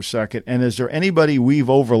out for a second. And is there anybody we've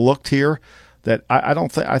overlooked here that I don't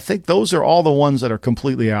think – I think those are all the ones that are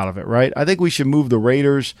completely out of it, right? I think we should move the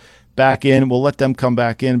Raiders back in. We'll let them come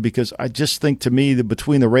back in because I just think, to me, that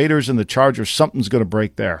between the Raiders and the Chargers, something's going to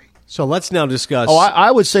break there. So let's now discuss – I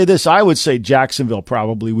would say this. I would say Jacksonville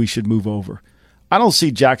probably we should move over. I don't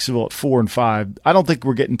see Jacksonville at 4 and 5. I don't think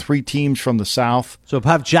we're getting 3 teams from the South. So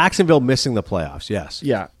have Jacksonville missing the playoffs, yes.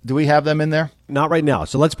 Yeah. Do we have them in there? Not right now.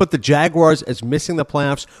 So let's put the Jaguars as missing the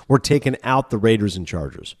playoffs. We're taking out the Raiders and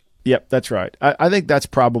Chargers. Yep, that's right. I think that's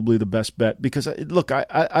probably the best bet because, look,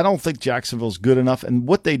 I don't think Jacksonville's good enough. And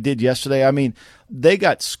what they did yesterday, they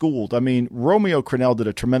got schooled. Romeo Crennel did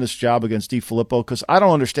a tremendous job against DeFilippo because I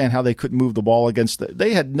don't understand how they couldn't move the ball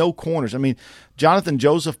they had no corners. Jonathan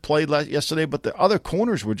Joseph played yesterday, but the other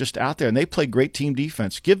corners were just out there, and they played great team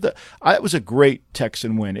defense. It was a great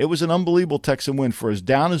Texan win. It was an unbelievable Texan win for as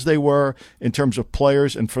down as they were in terms of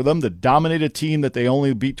players, and for them to dominate a team that they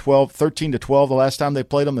only beat 13-12 the last time they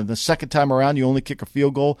played them, and the second time around you only kick a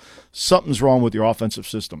field goal. Something's wrong with your offensive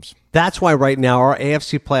systems. That's why right now our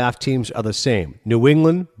AFC playoff teams are the same. New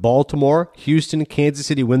England, Baltimore, Houston, Kansas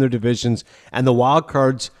City win their divisions, and the wild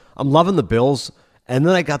cards, I'm loving the Bills. And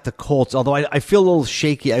then I got the Colts, although I feel a little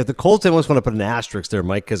shaky. The Colts, I almost want to put an asterisk there,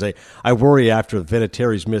 Mike, because I worry after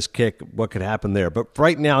Vinatieri's missed kick what could happen there. But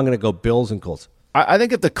right now I'm going to go Bills and Colts. I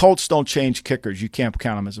think if the Colts don't change kickers, you can't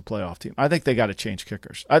count them as a playoff team. I think they got to change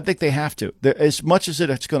kickers. I think they have to. As much as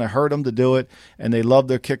it's going to hurt them to do it, and they love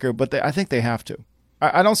their kicker, but I think they have to.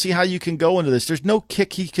 I don't see how you can go into this. There's no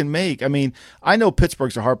kick he can make. I know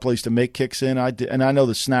Pittsburgh's a hard place to make kicks in, and I know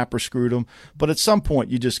the snapper screwed him. But at some point,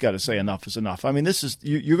 you just got to say enough is enough.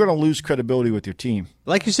 You're going to lose credibility with your team.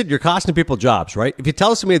 Like you said, you're costing people jobs, right? If you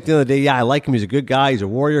tell us to me at the end of the day, yeah, I like him, he's a good guy, he's a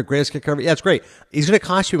warrior, greatest kicker ever, yeah, it's great. He's going to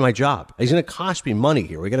cost me my job. He's going to cost me money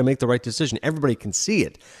here. We got to make the right decision. Everybody can see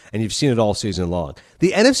it, and you've seen it all season long.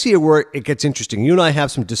 The NFC are where it gets interesting. You and I have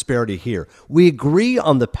some disparity here. We agree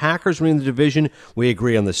on the Packers winning the division. We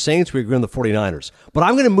agree on the Saints. We agree on the 49ers. But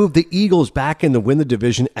I'm going to move the Eagles back in to win the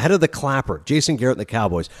division ahead of the Clapper, Jason Garrett and the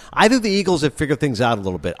Cowboys. I think the Eagles have figured things out a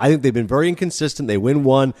little bit. I think they've been very inconsistent. They win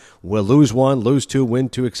one, will lose 2, win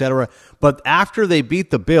 2, etc. But after they beat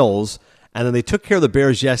the Bills And then they took care of the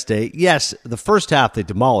Bears yesterday. Yes, the first half they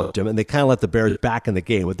demolished them, and they kind of let the Bears back in the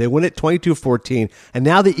game. But they win it 22-14, and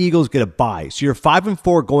now the Eagles get a bye. So you're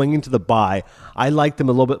 5-4 going into the bye. I like them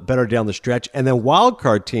a little bit better down the stretch. And then wild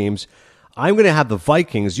card teams, I'm going to have the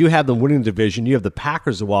Vikings. You have them winning the division. You have the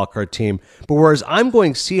Packers, the wild card team. But whereas I'm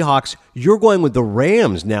going Seahawks, you're going with the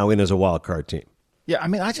Rams now in as a wild card team. Yeah, I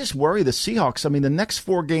mean, I just worry the Seahawks. I mean, the next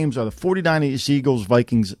 4 games are the 49ers, Eagles,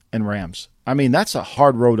 Vikings, and Rams. I mean, that's a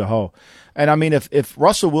hard road to hoe. And, I mean, if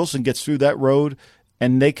Russell Wilson gets through that road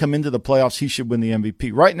and they come into the playoffs, he should win the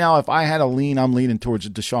MVP. Right now, if I had a lean, I'm leaning towards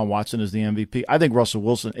Deshaun Watson as the MVP. I think Russell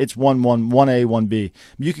Wilson, it's 1-1, 1A, 1B.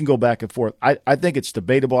 You can go back and forth. I think it's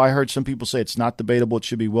debatable. I heard some people say it's not debatable. It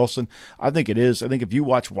should be Wilson. I think it is. I think if you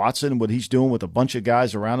watch Watson, what he's doing with a bunch of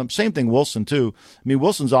guys around him, same thing Wilson, too. I mean,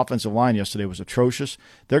 Wilson's offensive line yesterday was atrocious.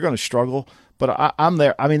 They're going to struggle. But I'm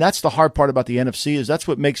there. I mean, that's the hard part about the NFC is that's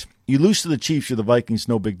what makes you lose to the Chiefs or the Vikings,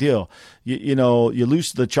 no big deal. You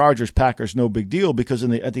lose to the Chargers, Packers, no big deal because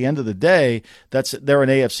at the end of the day, they're an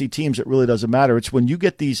AFC teams. It really doesn't matter. It's when you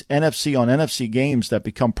get these NFC on NFC games that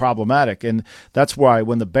become problematic, and that's why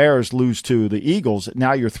when the Bears lose to the Eagles,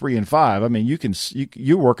 now you're 3-5. I mean,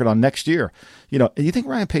 you're working on next year. You think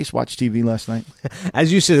Ryan Pace watched TV last night?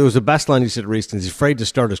 As you said, it was the best line he said recently. He's afraid to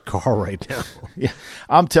start his car right now. Yeah,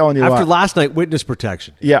 I'm telling you. After last night, witness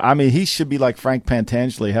protection. Yeah, I mean, he should be like Frank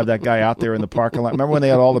Pantangeli, have that guy out there in the parking lot. Remember when they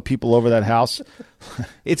had all the people over that house?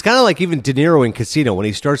 It's kind of like even De Niro in Casino. When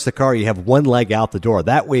he starts the car, you have one leg out the door.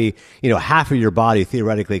 That way, half of your body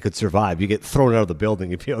theoretically could survive. You get thrown out of the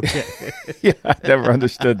building if you're okay. Yeah, I never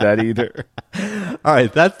understood that either. All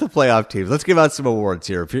right, that's the playoff teams. Let's give out some awards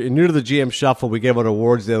here. If you're new to the GM Shuffle, we give out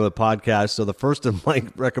awards at the end of the podcast. So the first of Mike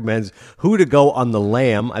recommends who to go on the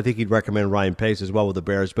Lamb. I think he'd recommend Ryan Pace as well with the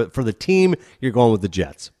Bears. But for the team, you're going with the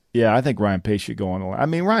Jets. Yeah, I think Ryan Pace should go on. I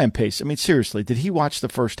mean, Ryan Pace, seriously, did he watch the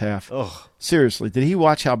first half? Ugh. Seriously, did he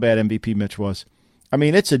watch how bad MVP Mitch was? I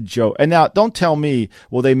mean, it's a joke. And now, don't tell me,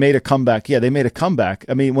 well, they made a comeback. Yeah, they made a comeback.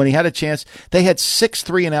 I mean, when he had a chance, they had 6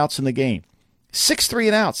 3-and-outs in the game. 6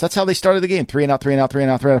 3-and-outs. That's how they started the game. 3-and-out, 3-and-out,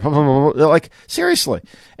 3-and-out, 3-and-out. They're like, seriously.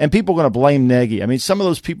 And people are going to blame Nagy. I mean, some of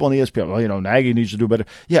those people on ESPN, Nagy needs to do better.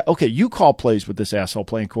 Yeah, okay, you call plays with this asshole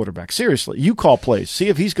playing quarterback. Seriously, you call plays. See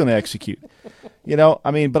if he's going to execute.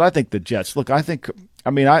 But I think the Jets. Look,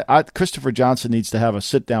 Christopher Johnson needs to have a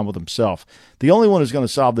sit down with himself. The only one who's going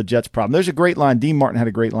to solve the Jets' problem. There's a great line. Dean Martin had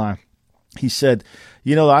a great line. He said,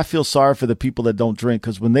 I feel sorry for the people that don't drink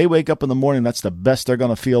because when they wake up in the morning, that's the best they're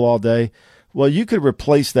going to feel all day. Well, you could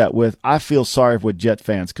replace that with, I feel sorry with Jet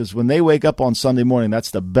fans because when they wake up on Sunday morning,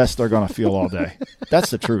 that's the best they're going to feel all day. That's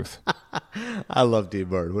the truth. I love Dean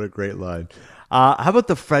Martin. What a great line. How about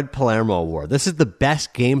the Fred Palermo Award? This is the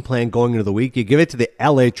best game plan going into the week. You give it to the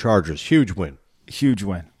L.A. Chargers. Huge win. Huge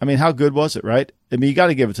win. I mean, how good was it, right? I mean, you got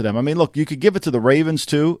to give it to them. I mean, look, you could give it to the Ravens,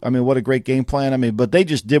 too. I mean, what a great game plan. I mean, but they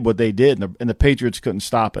just did what they did, and the Patriots couldn't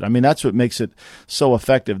stop it. I mean, that's what makes it so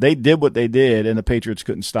effective. They did what they did, and the Patriots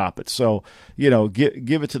couldn't stop it. So,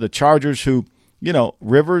 give it to the Chargers who –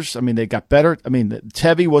 Rivers, they got better.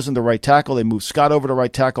 Tevy wasn't the right tackle. They moved Scott over to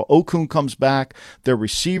right tackle. Okun comes back. Their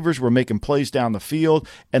receivers were making plays down the field.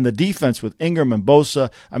 And the defense with Ingram and Bosa,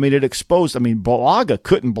 it exposed. Balaga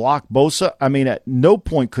couldn't block Bosa. At no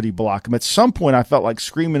point could he block him. At some point, I felt like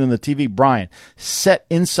screaming in the TV, Brian, set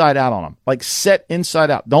inside out on him. Like, set inside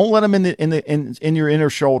out. Don't let him in your inner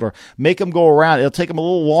shoulder. Make him go around. It'll take him a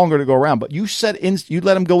little longer to go around. But you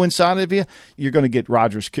let him go inside of you, you're going to get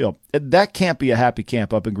Rodgers killed. That can't be a happy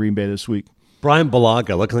camp up in Green Bay this week. Brian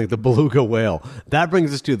Balaga looking like the beluga whale. That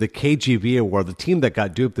brings us to the KGB Award, the team that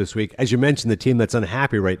got duped this week. As you mentioned, the team that's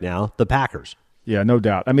unhappy right now, the Packers. Yeah, no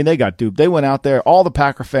doubt. They got duped. They went out there, all the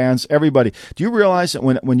Packer fans, everybody. Do you realize that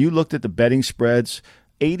when you looked at the betting spreads,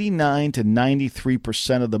 89 to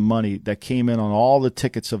 93% of the money that came in on all the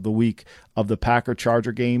tickets of the week of the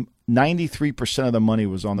Packer-Charger game, 93% of the money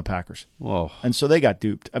was on the Packers. Whoa. And so they got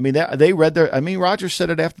duped. They read Rodgers said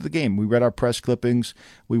it after the game. We read our press clippings.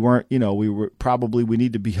 We weren't, we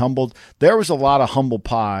need to be humbled. There was a lot of humble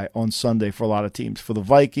pie on Sunday for a lot of teams. For the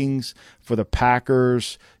Vikings, for the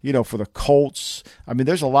Packers, for the Colts.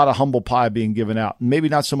 There's a lot of humble pie being given out. Maybe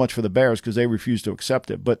not so much for the Bears because they refuse to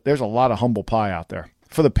accept it, but there's a lot of humble pie out there.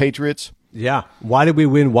 For the Patriots. Yeah. Why did we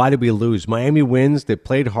win? Why did we lose? Miami wins. They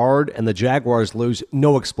played hard, and the Jaguars lose.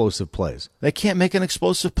 No explosive plays. They can't make an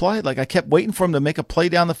explosive play. Like, I kept waiting for them to make a play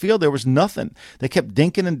down the field. There was nothing. They kept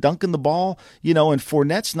dinking and dunking the ball, and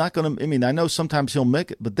Fournette's not going to – I know sometimes he'll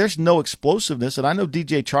make it, but there's no explosiveness. And I know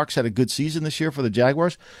DJ Chark's had a good season this year for the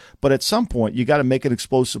Jaguars, but at some point you got to make an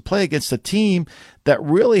explosive play against a team that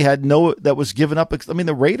really had that was giving up –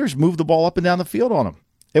 the Raiders moved the ball up and down the field on them.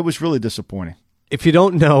 It was really disappointing. If you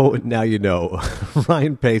don't know, now you know.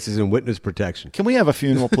 Ryan Pace is in witness protection. Can we have a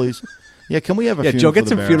funeral, please? Yeah, can we have a funeral? Joe, get for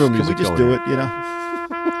some the funeral Bears? music Can we just going do it, you know?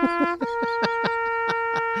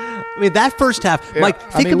 I mean, that first half, Mike,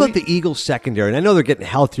 about the Eagles secondary. And I know they're getting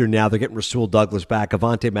healthier now. They're getting Rasul Douglas back,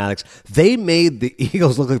 Avonte Maddox. They made the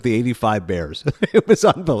Eagles look like the 85 Bears. It was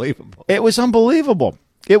unbelievable. It was unbelievable.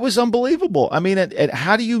 I mean,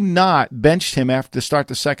 how do you not bench him after to start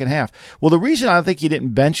the second half? Well, the reason I think you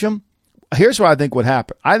didn't bench him, here's what I think would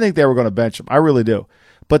happen. I think they were going to bench him. I really do.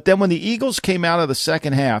 But then when the Eagles came out of the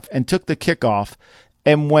second half and took the kickoff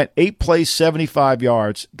and went 8 plays, 75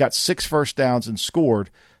 yards, got 6 first downs and scored,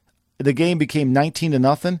 the game became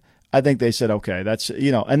 19-0. I think they said, okay, that's,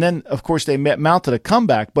 and then, of course, they mounted a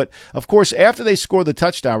comeback. But, of course, after they scored the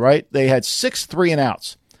touchdown, right, they had 6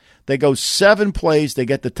 3-and-outs. They go 7 plays, they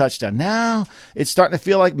get the touchdown. Now it's starting to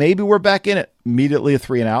feel like maybe we're back in it. Immediately a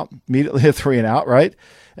 3-and-out, right?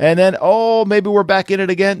 And then, maybe we're back in it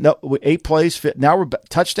again. No, 8 plays. Now we're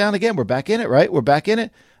touchdown again. We're back in it, right? We're back in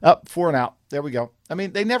it. Up 4-and-out. There we go. I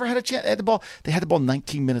mean, they never had a chance. They had the ball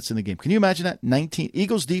 19 minutes in the game. Can you imagine that?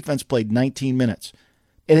 Eagles defense played 19 minutes.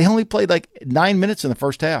 And they only played like 9 minutes in the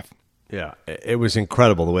first half. Yeah, it was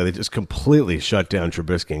incredible the way they just completely shut down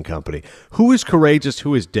Trubisky and company. Who is courageous?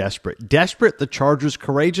 Who is desperate? Desperate, the Chargers.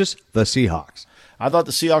 Courageous, the Seahawks. I thought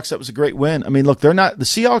the Seahawks, that was a great win. I mean, look, they're not the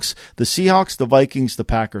Seahawks, the Vikings, the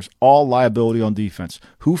Packers, all liability on defense.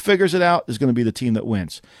 Who figures it out is going to be the team that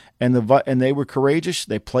wins. And they were courageous.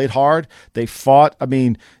 They played hard. They fought. I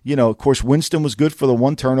mean, of course, Winston was good for the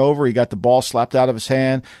 1 turnover. He got the ball slapped out of his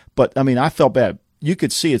hand. But, I mean, I felt bad. You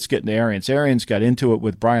could see it's getting to Arians. Arians got into it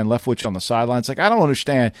with Brian Leftwich on the sidelines. Like, I don't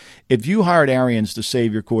understand. If you hired Arians to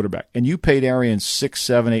save your quarterback and you paid Arians $6,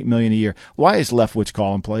 $7, $8 million a year, why is Leftwich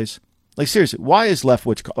calling plays? Like, seriously, why is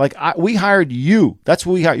Leftwich we hired you. That's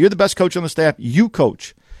what we hired. You're the best coach on the staff. You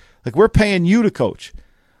coach. Like, we're paying you to coach.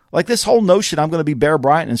 Like, this whole notion I'm going to be Bear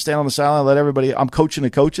Bryant and stand on the sideline and let everybody, I'm coaching the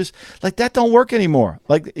coaches. Like, that don't work anymore.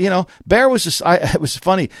 Like, Bear was just, it was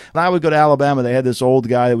funny. When I would go to Alabama, they had this old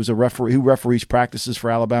guy that was a referee who referees practices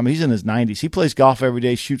for Alabama. He's in his 90s. He plays golf every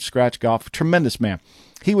day, shoots scratch golf. Tremendous man.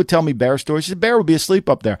 He would tell me Bear stories. He said Bear would be asleep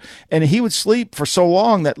up there. And he would sleep for so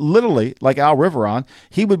long that literally, like Al Riveron,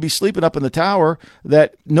 he would be sleeping up in the tower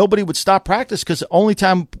that nobody would stop practice because the only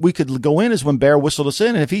time we could go in is when Bear whistled us in.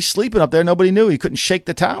 And if he's sleeping up there, nobody knew. He couldn't shake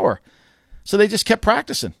the tower. So they just kept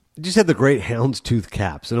practicing. You just had the great houndstooth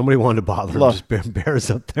cap, so nobody wanted to bother him. Just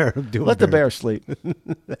Bears up there doing Let the bear sleep.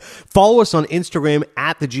 Follow us on Instagram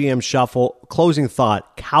at the GM Shuffle. Closing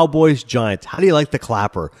thought, Cowboys, Giants. How do you like the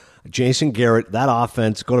clapper? Jason Garrett, that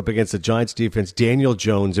offense going up against the Giants defense, Daniel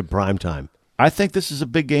Jones in primetime. I think this is a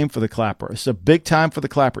big game for the Clapper. It's a big time for the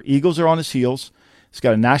Clapper. Eagles are on his heels. He's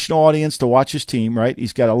got a national audience to watch his team, right?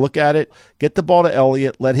 He's got to look at it, get the ball to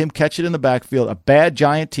Elliott, let him catch it in the backfield. A bad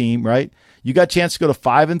Giant team, right? You got a chance to go to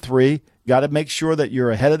 5-3. Got to make sure that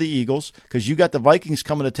you're ahead of the Eagles because you got the Vikings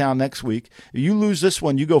coming to town next week. If you lose this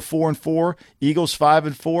one, you go 4-4. Eagles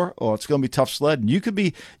 5-4. Oh, it's going to be tough sledding. You could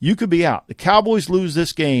be out. The Cowboys lose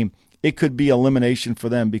this game, it could be elimination for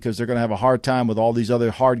them because they're going to have a hard time with all these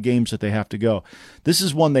other hard games that they have to go. This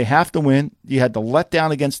is one they have to win. You had the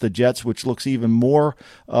letdown against the Jets, which looks even more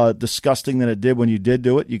disgusting than it did when you did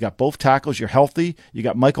do it. You got both tackles. You're healthy. You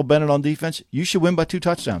got Michael Bennett on defense. You should win by 2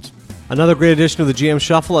 touchdowns. Another great edition of the GM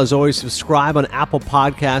Shuffle. As always, subscribe on Apple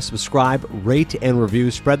Podcasts. Subscribe, rate, and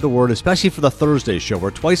review. Spread the word, especially for the Thursday show.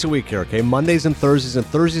 We're twice a week here, okay? Mondays and Thursdays. And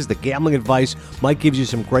Thursdays, the gambling advice. Mike gives you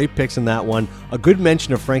some great picks in that one. A good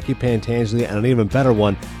mention of Frankie Pantangeli and an even better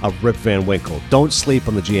one of Rip Van Winkle. Don't sleep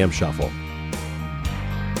on the GM Shuffle.